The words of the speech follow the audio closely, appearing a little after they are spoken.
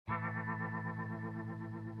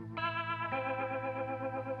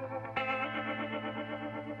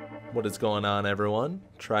What is going on, everyone?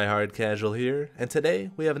 Tryhard Casual here, and today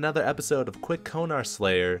we have another episode of Quick Konar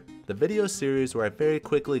Slayer, the video series where I very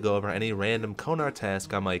quickly go over any random Konar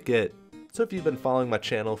task I might get. So if you've been following my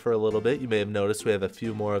channel for a little bit, you may have noticed we have a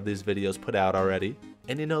few more of these videos put out already.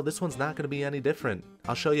 And you know, this one's not going to be any different.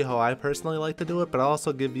 I'll show you how I personally like to do it, but I'll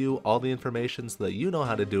also give you all the information so that you know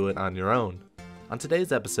how to do it on your own. On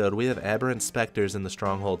today's episode, we have Aberrant Spectres in the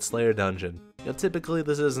Stronghold Slayer dungeon. You know, typically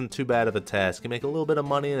this isn't too bad of a task. You make a little bit of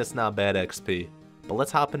money and it's not bad XP. But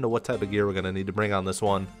let's hop into what type of gear we're going to need to bring on this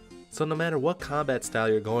one. So no matter what combat style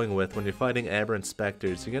you're going with when you're fighting Aberrant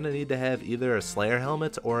Spectres, you're going to need to have either a Slayer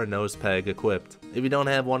helmet or a nose peg equipped. If you don't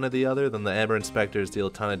have one or the other, then the Aberrant Spectres deal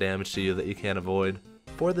a ton of damage to you that you can't avoid.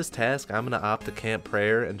 For this task, I'm going to opt to camp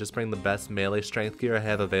prayer and just bring the best melee strength gear I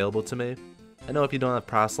have available to me. I know if you don't have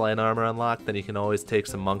proselyte armor unlocked, then you can always take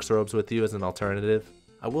some monk's robes with you as an alternative.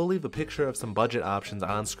 I will leave a picture of some budget options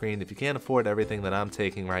on screen if you can't afford everything that I'm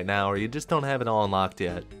taking right now or you just don't have it all unlocked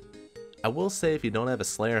yet. I will say if you don't have a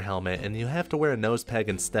Slayer helmet and you have to wear a nose peg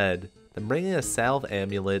instead, then bringing a salve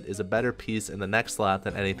amulet is a better piece in the next slot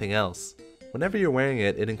than anything else. Whenever you're wearing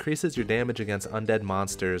it, it increases your damage against undead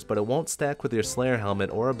monsters, but it won't stack with your Slayer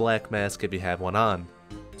helmet or a black mask if you have one on.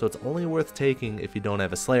 So it's only worth taking if you don't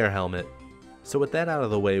have a Slayer helmet. So with that out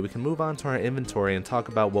of the way, we can move on to our inventory and talk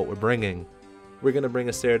about what we're bringing. We're going to bring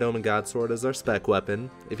a Saradomin Godsword as our spec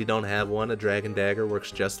weapon. If you don't have one, a Dragon Dagger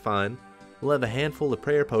works just fine. We'll have a handful of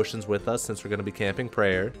prayer potions with us since we're going to be camping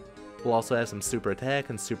prayer. We'll also have some super attack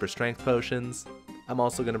and super strength potions. I'm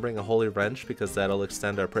also going to bring a Holy Wrench because that'll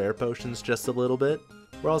extend our prayer potions just a little bit.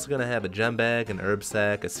 We're also going to have a gem bag, an herb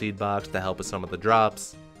sack, a seed box to help with some of the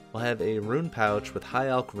drops. We'll have a rune pouch with high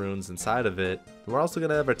elk runes inside of it, and we're also going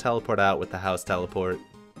to have our teleport out with the house teleport.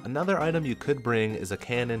 Another item you could bring is a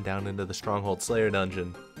cannon down into the Stronghold Slayer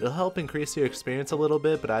dungeon. It'll help increase your experience a little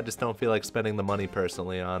bit, but I just don't feel like spending the money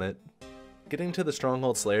personally on it. Getting to the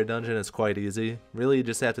Stronghold Slayer dungeon is quite easy. Really, you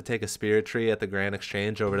just have to take a spirit tree at the Grand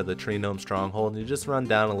Exchange over to the Tree Gnome Stronghold, and you just run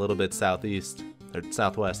down a little bit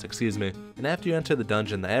southwest, excuse me. And after you enter the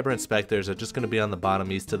dungeon, the Aberrant Spectres are just going to be on the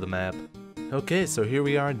bottom east of the map. Okay, so here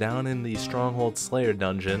we are down in the Stronghold Slayer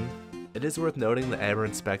dungeon. It is worth noting the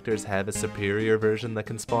Aberrant Spectres have a superior version that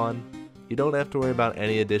can spawn. You don't have to worry about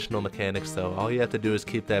any additional mechanics though, all you have to do is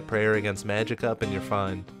keep that prayer against magic up and you're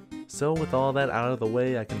fine. So with all that out of the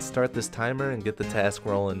way, I can start this timer and get the task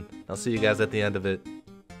rolling. I'll see you guys at the end of it.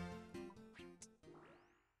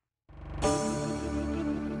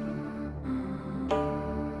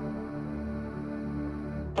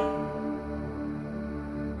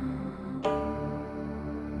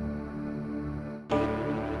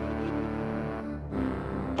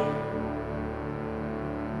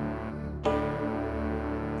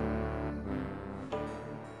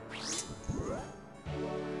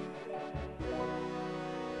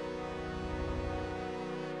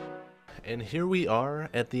 And here we are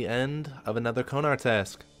at the end of another Konar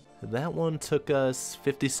task. That one took us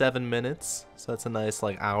 57 minutes, so that's a nice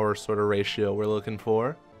like hour sort of ratio we're looking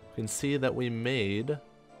for. You can see that we made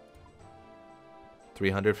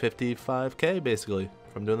 355k basically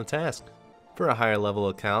from doing the task. For a higher level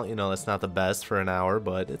account, you know, that's not the best for an hour,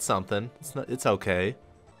 but it's something. It's okay.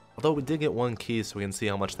 Although we did get one key, so we can see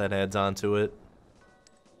how much that adds on to it.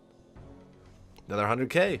 Another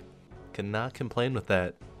 100k. Cannot complain with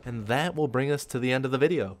that. And that will bring us to the end of the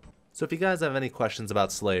video. So if you guys have any questions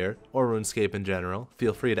about Slayer, or RuneScape in general,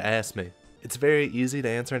 feel free to ask me. It's very easy to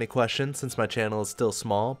answer any questions since my channel is still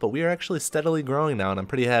small, but we are actually steadily growing now and I'm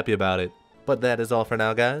pretty happy about it. But that is all for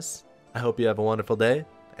now, guys. I hope you have a wonderful day,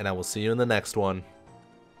 and I will see you in the next one.